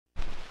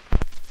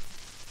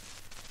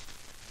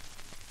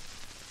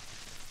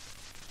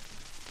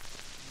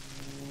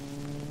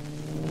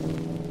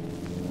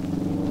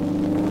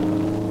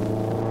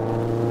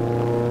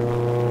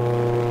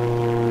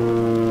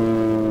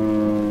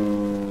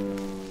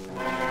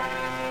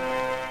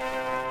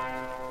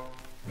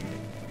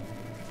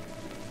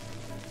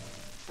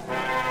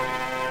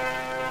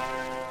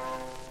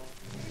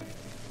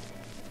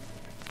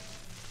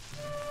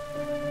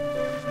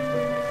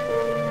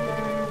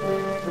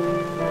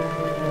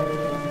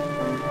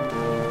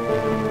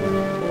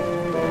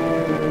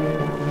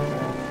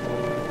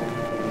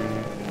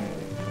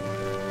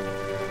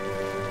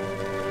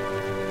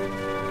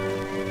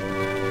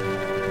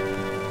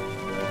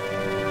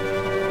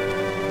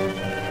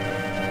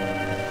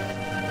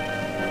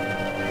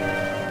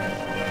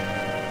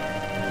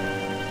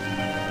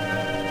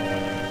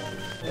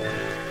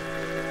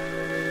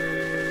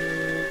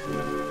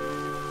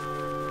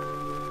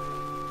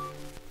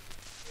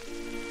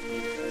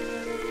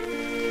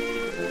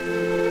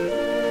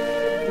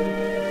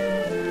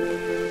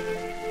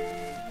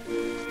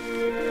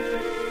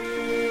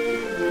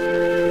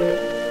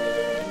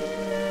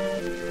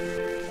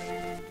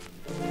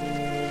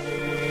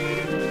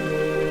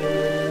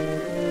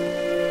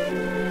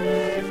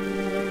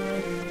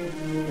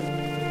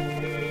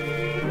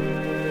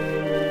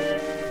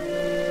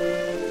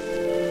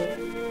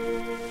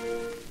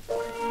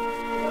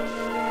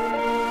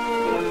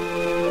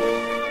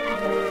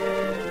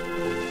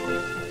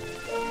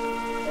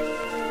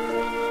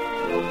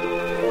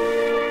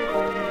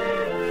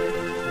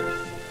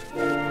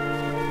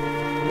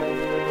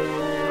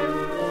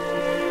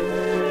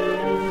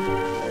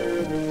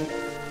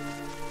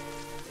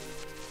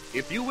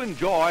If you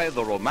enjoy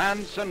the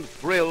romance and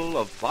thrill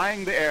of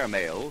flying the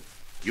airmail,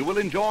 you will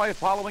enjoy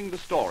following the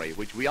story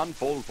which we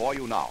unfold for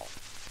you now.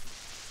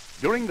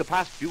 During the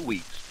past few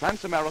weeks,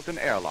 Trans-American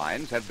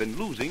Airlines have been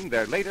losing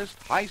their latest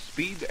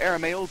high-speed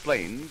airmail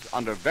planes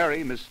under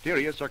very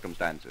mysterious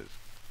circumstances.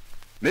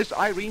 Miss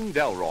Irene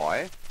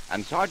Delroy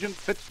and Sergeant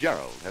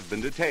Fitzgerald have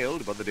been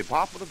detailed by the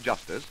Department of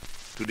Justice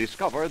to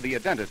discover the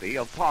identity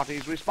of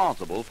parties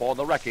responsible for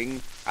the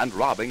wrecking and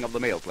robbing of the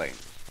mail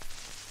planes.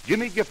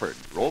 Jimmy Gifford,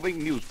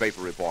 roving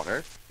newspaper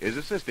reporter, is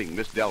assisting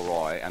Miss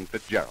Delroy and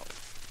Fitzgerald.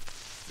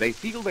 They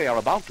feel they are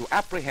about to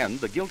apprehend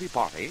the guilty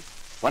party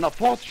when a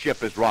fourth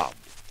ship is robbed,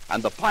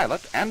 and the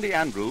pilot, Andy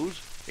Andrews,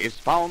 is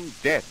found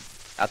dead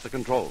at the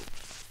controls.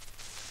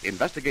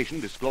 Investigation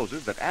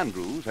discloses that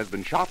Andrews has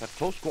been shot at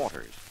close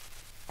quarters,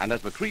 and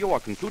as the trio are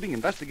concluding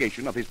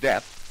investigation of his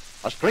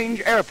death, a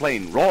strange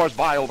airplane roars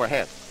by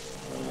overhead.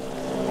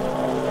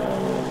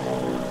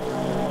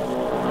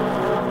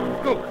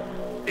 Look,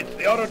 it's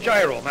the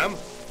autogyro, ma'am.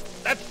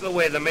 That's the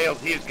way the mail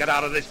thieves get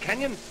out of this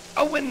canyon.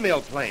 A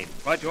windmill plane.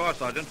 Right you are,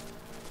 Sergeant.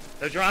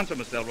 There's your answer,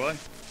 Miss Delroy.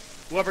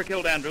 Whoever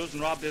killed Andrews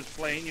and robbed his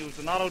plane used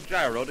an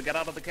autogyro to get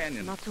out of the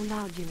canyon. Not so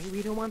loud, Jimmy.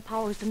 We don't want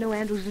Powers to know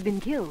Andrews has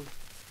been killed.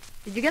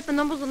 Did you get the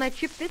numbers on that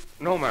ship, Fitz?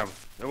 No, ma'am.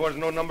 There was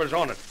no numbers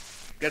on it.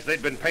 Guess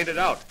they'd been painted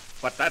out.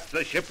 But that's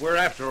the ship we're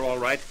after, all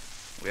right.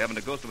 We haven't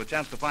a ghost of a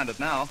chance to find it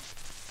now.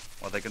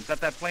 Or they can set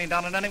that plane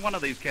down in any one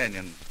of these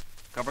canyons.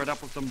 Cover it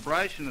up with some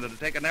brush, and it'll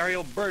take an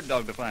aerial bird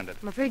dog to find it.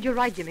 I'm afraid you're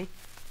right, Jimmy.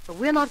 But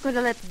we're not going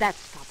to let that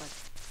stop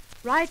us.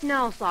 Right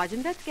now,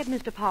 Sergeant, let's get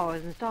Mr.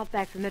 Powers and start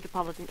back for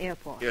Metropolitan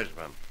Airport. Yes,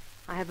 ma'am.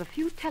 I have a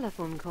few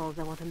telephone calls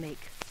I want to make.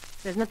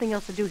 There's nothing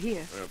else to do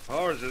here.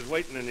 Powers is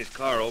waiting in his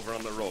car over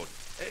on the road.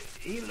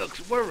 He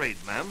looks worried,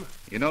 ma'am.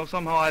 You know,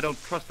 somehow I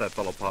don't trust that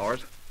fellow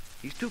Powers.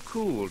 He's too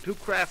cool, too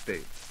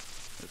crafty.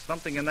 There's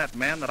something in that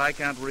man that I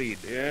can't read.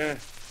 Yeah?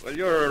 Well,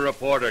 you're a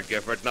reporter,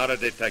 Gifford, not a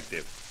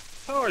detective.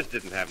 Powers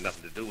didn't have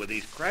nothing to do with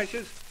these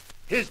crashes.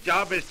 His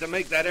job is to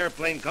make that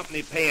airplane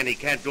company pay, and he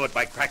can't do it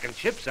by cracking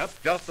ships up.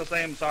 Just the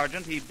same,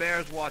 Sergeant, he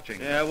bears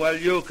watching. Yeah, well,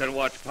 you can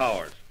watch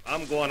Powers.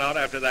 I'm going out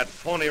after that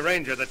phony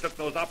ranger that took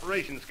those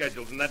operation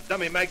schedules and that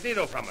dummy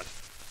Magneto from us.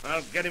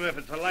 I'll get him if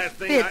it's the last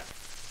thing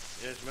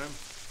Fitz. Yes, ma'am?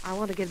 I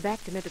want to get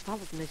back to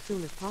Metropolitan as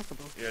soon as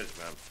possible. Yes,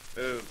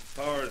 ma'am.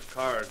 Powers'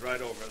 car is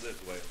right over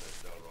this way,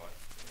 Miss Delroy.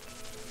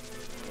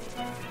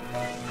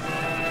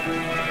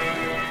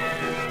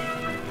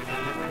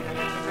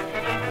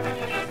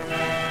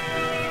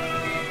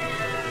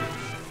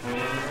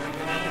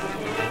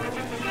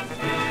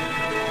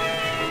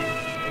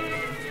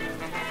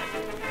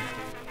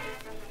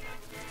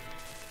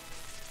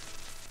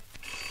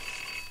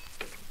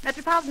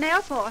 Metropolitan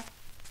Airport.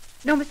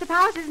 No, Mr.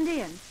 Powers isn't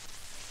in.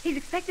 He's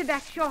expected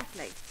back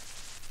shortly.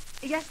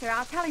 Yes, sir,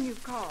 I'll tell him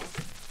you've called.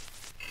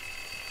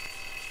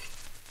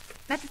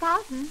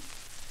 Metropolitan?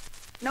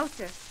 No,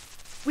 sir.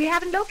 We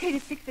haven't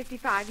located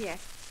 655 yet.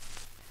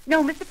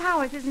 No, Mr.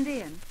 Powers isn't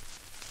in.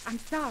 I'm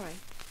sorry.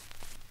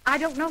 I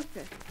don't know,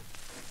 sir.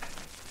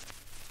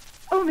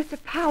 Oh,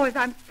 Mr. Powers,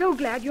 I'm so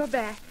glad you're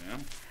back.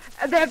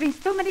 Yeah? There have been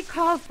so many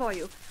calls for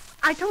you.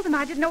 I told them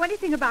I didn't know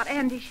anything about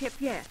Andy's ship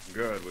yet.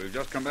 Good. We've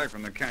just come back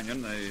from the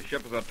canyon. The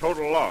ship is a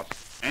total loss.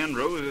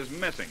 Andrews is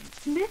missing.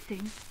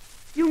 Missing?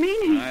 You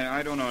mean he...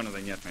 I don't know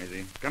anything yet,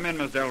 Maisie. Come in,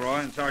 Miss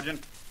Delroy and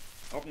Sergeant.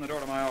 Open the door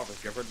to my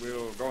office, Gifford.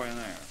 We'll go in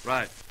there.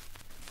 Right.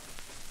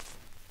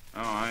 Oh,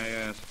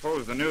 I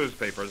suppose the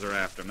newspapers are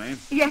after me.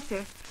 Yes,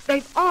 sir.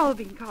 They've all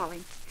been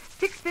calling.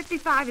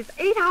 655 is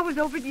 8 hours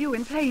overdue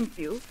in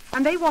Plainsview,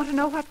 and they want to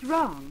know what's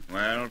wrong.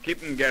 Well, keep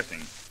them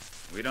guessing.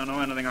 We don't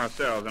know anything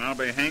ourselves, and I'll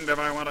be hanged if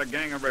I want a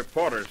gang of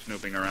reporters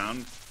snooping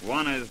around.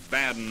 One is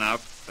bad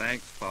enough.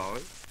 Thanks,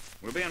 Powers.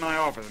 We'll be in my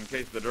office in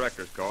case the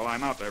directors call.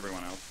 I'm out to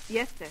everyone else.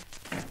 Yes, sir.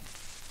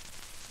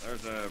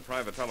 There's a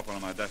private telephone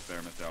on my desk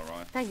there, Miss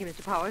Delroy. Thank you,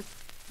 Mr. Powers.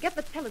 Get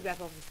the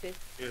telegraph office, Fitz.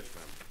 Yes,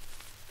 ma'am.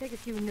 Take a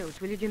few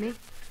notes, will you, Jimmy?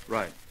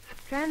 Right.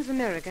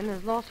 Trans-American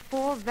has lost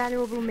 4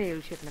 valuable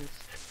mail shipments.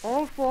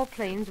 All 4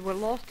 planes were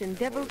lost in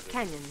Devil's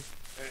Canyon.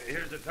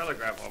 Here's the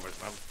telegraph office,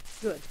 ma'am.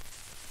 Good.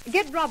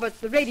 Get Roberts,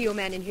 the radio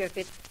man, in here,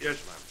 Fitz.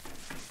 Yes,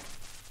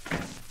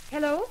 ma'am.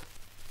 Hello?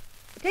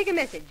 Take a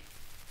message.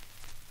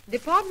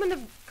 Department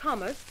of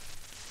Commerce,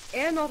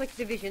 Aeronautics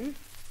Division,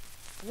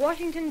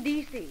 Washington,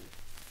 D.C.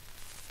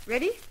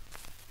 Ready?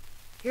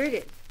 Here it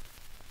is.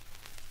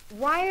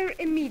 Wire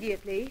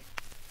immediately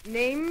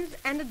names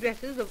and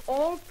addresses of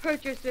all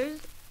purchasers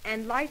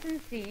and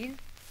licensees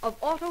of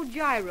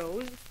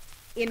autogyros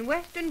in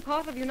western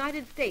part of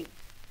United States.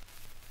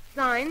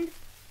 Signed,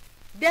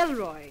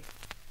 Delroy,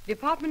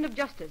 Department of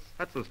Justice.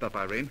 That's the stuff,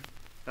 Irene.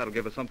 That'll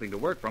give us something to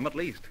work from at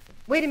least.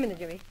 Wait a minute,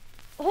 Jimmy.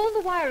 Hold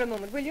the wire a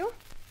moment, will you?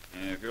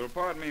 If you'll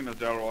pardon me, Miss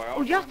Delroy, I'll...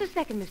 Oh, just a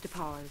second, Mr.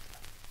 Powers.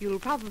 You'll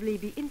probably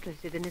be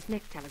interested in this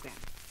next telegram.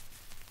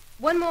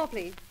 One more,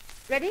 please.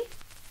 Ready?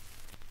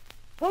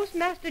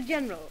 Postmaster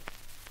General,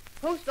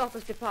 Post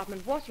Office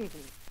Department,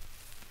 Washington.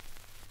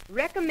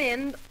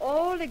 Recommend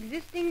all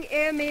existing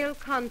airmail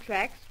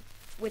contracts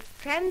with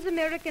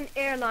Trans-American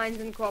Airlines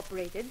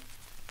Incorporated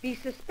be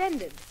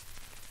suspended,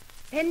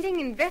 pending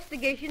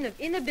investigation of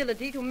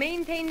inability to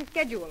maintain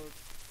schedules.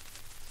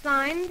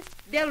 Signed,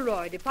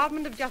 Delroy,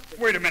 Department of Justice.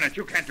 Wait a minute.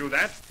 You can't do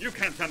that. You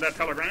can't send that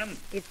telegram.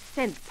 It's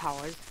sent,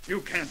 Powers.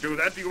 You can't do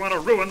that. Do you want to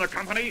ruin the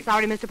company?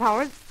 Sorry, Mr.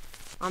 Powers.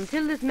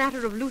 Until this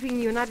matter of looting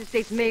the United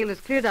States mail is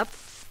cleared up,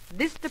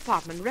 this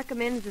department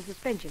recommends the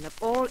suspension of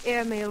all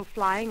airmail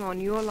flying on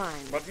your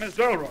line. But, Miss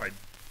Delroy,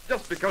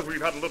 just because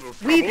we've had a little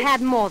trouble... We've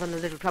had more than a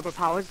little trouble,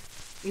 Powers.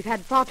 We've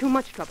had far too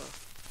much trouble.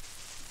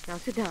 Now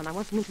sit down. I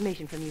want some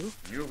information from you.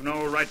 You've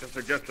no right to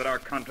suggest that our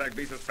contract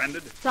be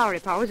suspended. Sorry,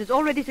 Powers. It's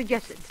already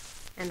suggested.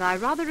 And I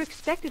rather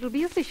expect it'll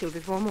be official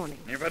before morning.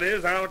 If it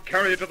is, I'll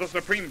carry it to the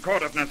Supreme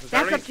Court if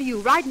necessary. That's up to you.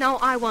 Right now,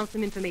 I want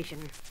some information.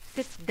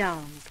 Sit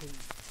down, please.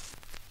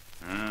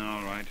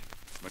 All right.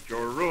 But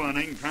you're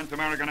ruining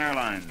Trans-American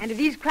Airlines. And if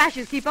these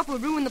crashes keep up, we'll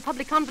ruin the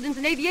public confidence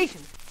in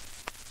aviation.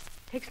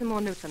 Take some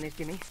more notes on this,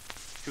 Jimmy.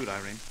 Shoot,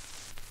 Irene.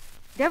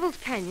 Devil's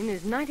Canyon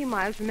is 90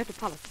 miles from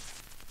Metropolitan.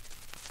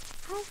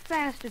 How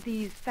fast do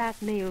these fat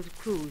mails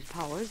cruise,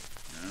 Powers?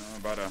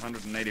 About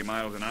 180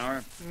 miles an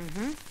hour.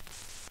 Mm-hmm.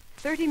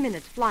 30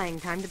 minutes flying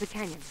time to the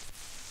canyon.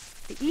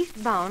 The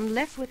eastbound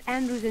left with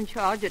Andrews in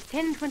charge at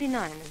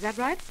 10:29. Is that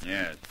right?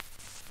 Yes.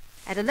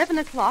 At 11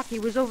 o'clock, he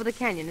was over the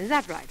canyon. Is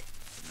that right?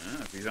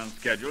 If he's on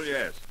schedule,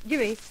 yes.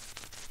 Jimmy,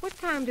 what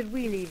time did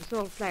we leave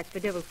Salt Flats for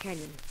Devil's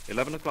Canyon?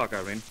 11 o'clock,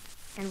 Irene.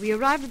 And we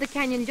arrived at the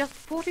canyon just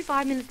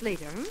 45 minutes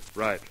later, hmm?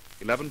 Right.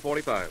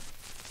 11:45.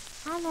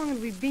 How long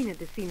had we been at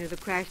the scene of the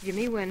crash,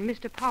 Jimmy, when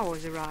Mr.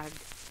 Powers arrived?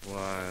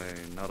 Why,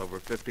 not over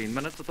 15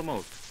 minutes at the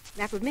most.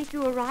 That would make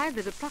you arrive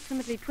at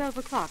approximately 12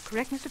 o'clock,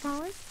 correct, Mr.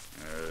 Powers?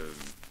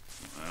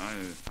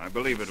 I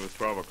believe it was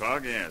 12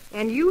 o'clock, yes.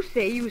 And you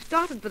say you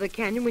started for the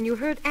canyon when you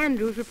heard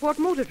Andrews report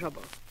motor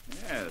trouble.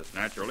 Yes,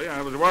 naturally,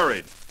 I was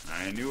worried.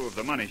 I knew of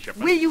the money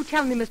shipment. Will you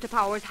tell me, Mr.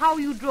 Powers, how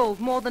you drove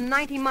more than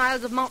 90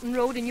 miles of mountain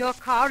road in your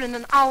car in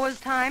an hour's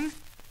time?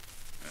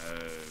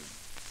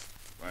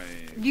 Why...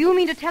 Do you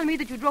mean to tell me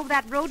that you drove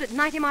that road at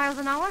 90 miles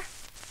an hour?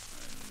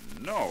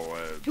 No,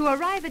 To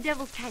arrive at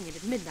Devil's Canyon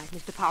at midnight,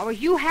 Mr. Powers,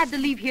 you had to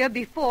leave here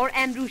before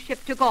Andrews'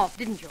 ship took off,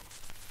 didn't you?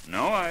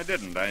 No, I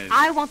didn't.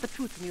 I want the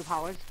truth from you,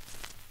 Powers.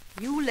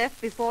 You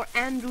left before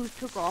Andrews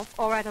took off,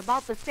 or at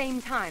about the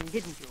same time,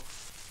 didn't you?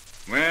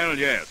 Well,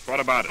 yes. What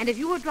about it? And if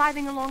you were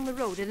driving along the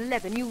road at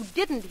 11, you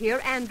didn't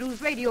hear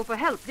Andrews' radio for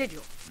help, did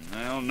you?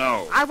 Well,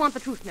 no. I want the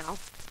truth now.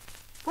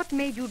 What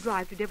made you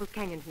drive to Devil's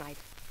Canyon tonight?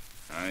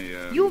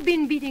 You've You've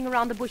been beating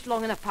around the bush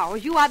long enough,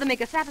 Powers. You either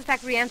make a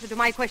satisfactory answer to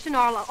my question or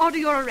I'll order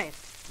your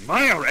arrest.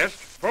 My arrest?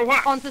 For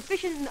what? On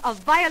suspicion of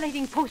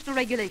violating postal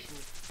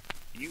regulations.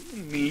 You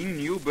mean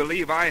you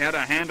believe I had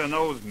a hand in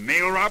those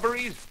mail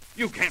robberies?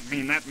 You can't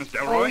mean that, Miss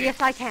Delroy. Oh, yes,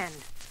 I can.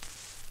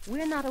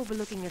 We're not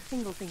overlooking a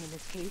single thing in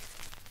this case.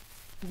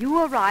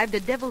 You arrived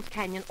at Devil's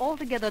Canyon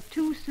altogether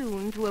too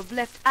soon to have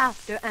left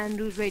after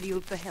Andrews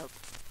radioed for help.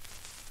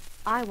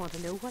 I want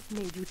to know what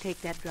made you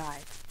take that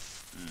drive.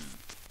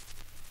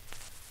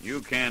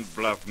 You can't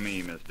bluff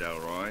me, Miss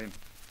Delroy.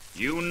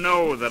 You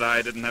know that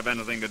I didn't have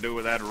anything to do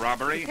with that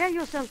robbery. Prepare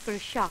yourself for a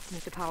shock,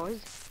 Mr. Powers.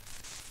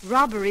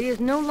 Robbery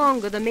is no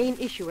longer the main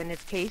issue in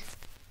this case.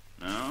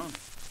 No?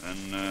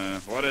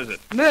 Then, what is it?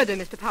 Murder,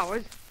 Mr.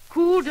 Powers.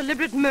 Cool,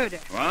 deliberate murder.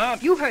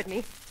 What? You heard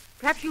me.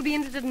 Perhaps you'll be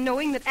interested in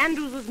knowing that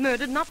Andrews was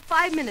murdered not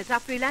 5 minutes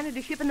after he landed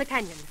his ship in the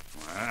canyon.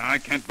 I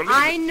can't believe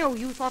I it. know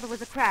you thought it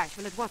was a crash.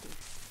 Well, it wasn't.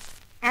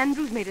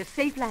 Andrews made a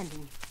safe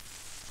landing.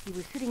 He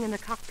was sitting in the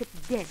cockpit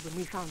dead when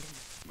we found him.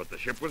 But the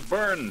ship was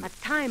burned. A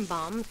time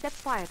bomb set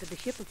fire to the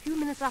ship a few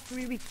minutes after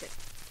we reached it,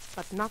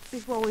 but not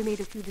before we made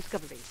a few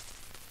discoveries.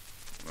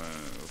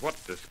 What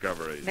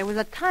discoveries? There was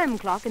a time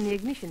clock in the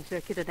ignition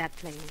circuit of that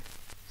plane.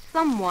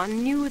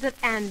 Someone knew that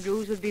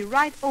Andrews would be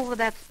right over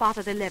that spot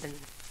at 11.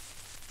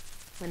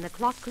 When the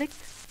clock clicked,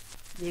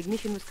 the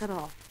ignition was cut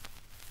off.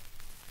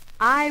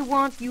 I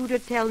want you to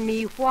tell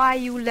me why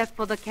you left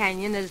for the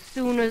canyon as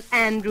soon as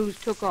Andrews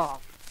took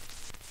off.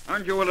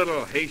 Aren't you a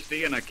little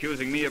hasty in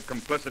accusing me of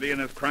complicity in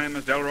this crime,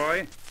 Miss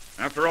Delroy?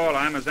 After all,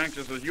 I'm as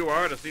anxious as you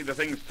are to see the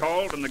thing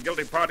solved and the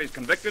guilty parties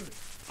convicted.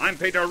 I'm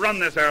paid to run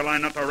this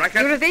airline, not to wreck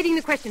it. You're evading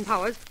the question,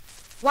 Powers.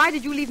 Why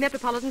did you leave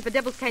Metropolitan for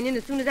Devil's Canyon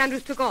as soon as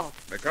Andrews took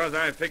off? Because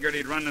I figured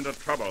he'd run into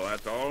trouble,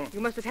 that's all.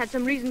 You must have had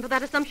some reason for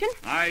that assumption.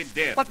 I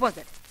did. What was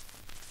it?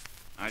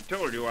 I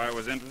told you I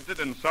was interested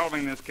in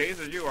solving this case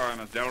as you are,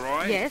 Miss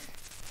Delroy. Yes.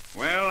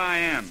 Well, I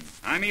am.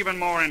 I'm even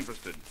more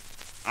interested.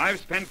 I've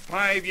spent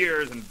 5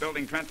 years in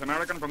building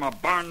Trans-American from a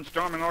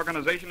barnstorming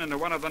organization into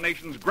one of the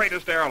nation's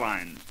greatest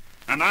airlines.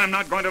 And I'm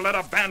not going to let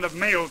a band of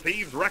mail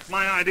thieves wreck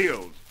my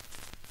ideals.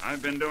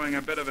 I've been doing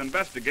a bit of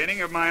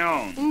investigating of my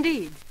own.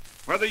 Indeed.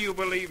 Whether you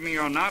believe me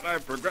or not,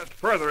 I've progressed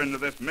further into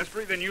this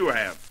mystery than you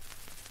have.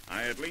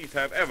 I at least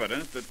have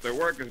evidence that the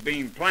work is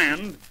being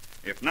planned,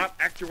 if not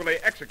actually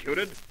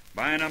executed,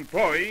 by an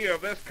employee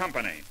of this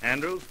company.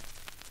 Andrews?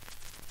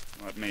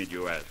 What made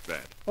you ask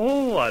that?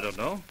 Oh, I don't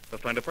know.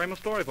 Just trying to frame a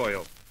story for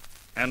you.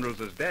 Andrews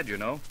is dead, you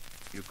know.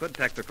 You could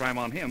tack the crime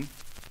on him.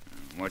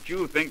 What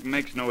you think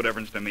makes no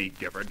difference to me,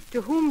 Gifford.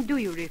 To whom do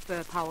you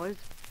refer, Powers?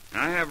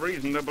 I have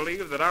reason to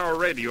believe that our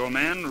radio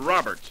man,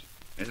 Roberts,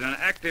 is in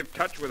active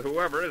touch with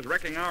whoever is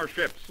wrecking our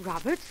ships.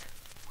 Roberts?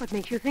 What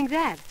makes you think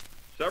that?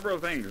 Several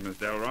things, Miss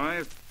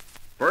Delroy.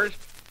 First,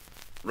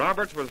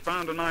 Roberts was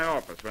found in my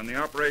office when the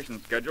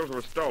operation schedules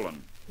were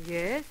stolen.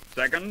 Yes?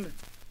 Second,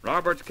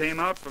 Roberts came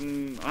out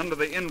from under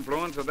the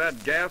influence of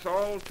that gas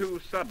all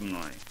too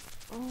suddenly.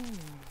 Oh.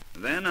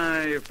 Then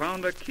I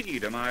found a key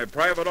to my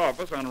private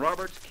office on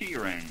Roberts' key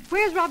ring.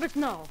 Where's Roberts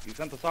now? You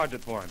sent the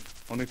sergeant for him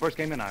when we first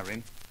came in,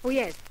 Irene. Oh,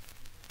 yes.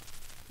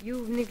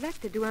 You've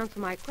neglected to answer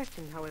my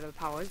question, however,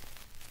 Powers.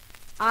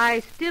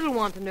 I still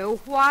want to know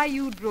why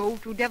you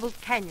drove to Devil's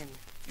Canyon.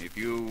 If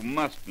you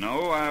must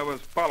know, I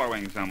was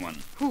following someone.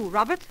 Who,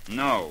 Roberts?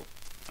 No.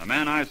 A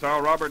man I saw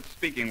Roberts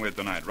speaking with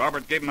tonight.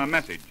 Roberts gave him a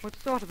message.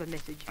 What sort of a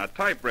message? A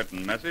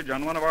typewritten message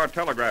on one of our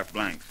telegraph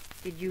blanks.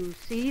 Did you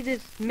see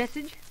this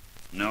message?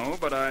 No,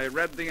 but I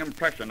read the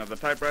impression of the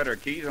typewriter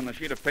keys on the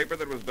sheet of paper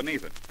that was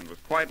beneath it. It was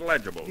quite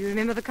legible. Do you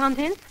remember the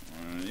contents?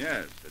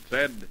 Yes. It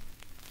said,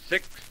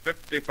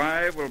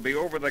 6:55 will be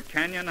over the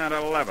canyon at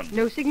 11.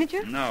 No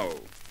signature? No.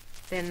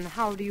 Then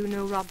how do you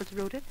know Roberts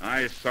wrote it?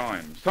 I saw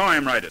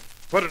him write it.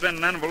 Put it in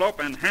an envelope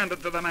and hand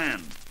it to the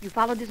man. You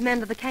followed this man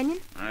to the canyon?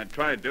 I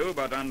tried to,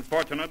 but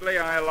unfortunately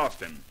I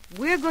lost him.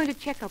 We're going to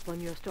check up on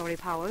your story,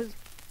 Powers.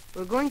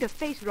 We're going to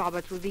face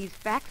Roberts with these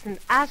facts and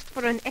ask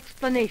for an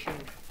explanation.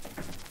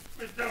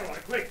 Miss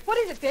Delroy, quick. What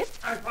is it, Fitz?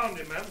 I found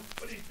him, ma'am,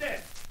 but he's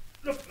dead.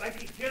 Looks like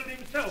he killed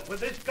himself with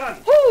this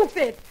gun. Who,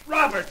 Fitz?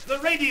 Roberts, the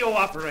radio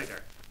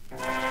operator.